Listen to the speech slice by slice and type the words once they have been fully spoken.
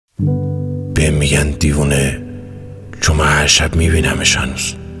بهم میگن دیوونه چون من هر شب میبینمش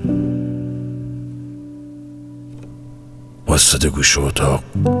هنوز واسطه گوش اتاق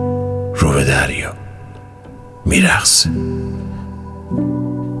رو به دریا میرقصه.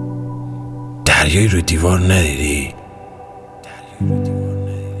 دریایی رو دیوار ندیدی؟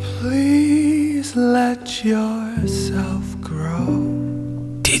 Please let yourself grow.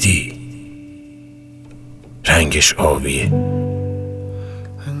 دیدی؟ رنگش آبیه.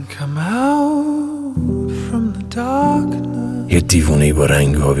 And come out from the darkness. یه دیوونه‌ای با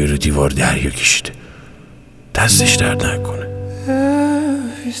رنگ آبی رو دیوار دریا کشیده. دستش درد نکنه.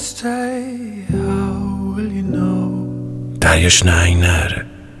 If you stay, how will you know? دریاش نهنگ نره.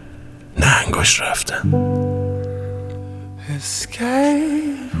 نهنگاش رفتن.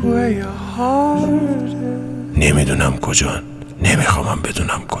 Escape where your heart is. نمیدونم کجان. نمیخوامم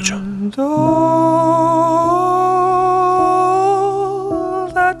بدونم کجان. And all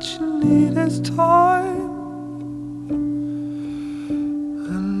that you need is time.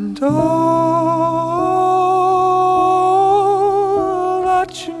 And all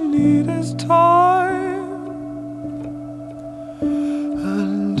that you need is time.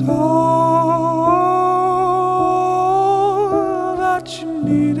 And all that you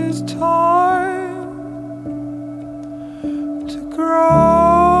need is time to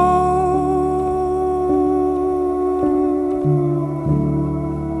grow.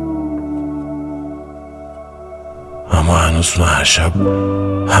 اما هنوز من هر شب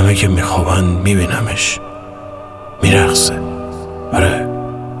همه که میخوابن میبینمش میرقصه. آره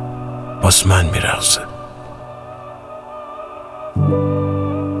باز من میرقصه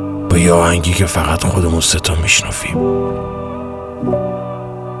با یه آهنگی که فقط خودمون ستا میشنفیم،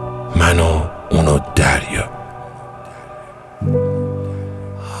 من و اون و دریا.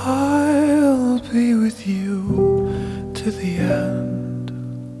 I'll be with you to the end.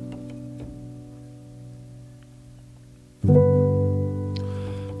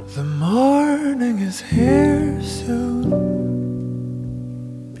 The morning is here soon.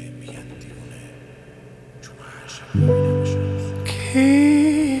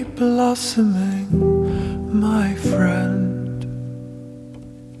 Keep blossoming, my friend.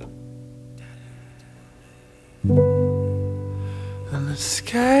 And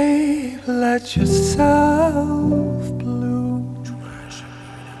escape, let yourself bloom.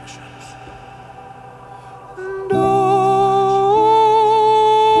 And all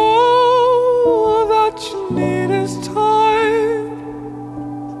that you need is time.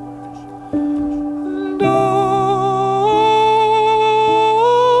 And all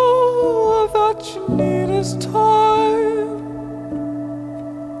that you need is time.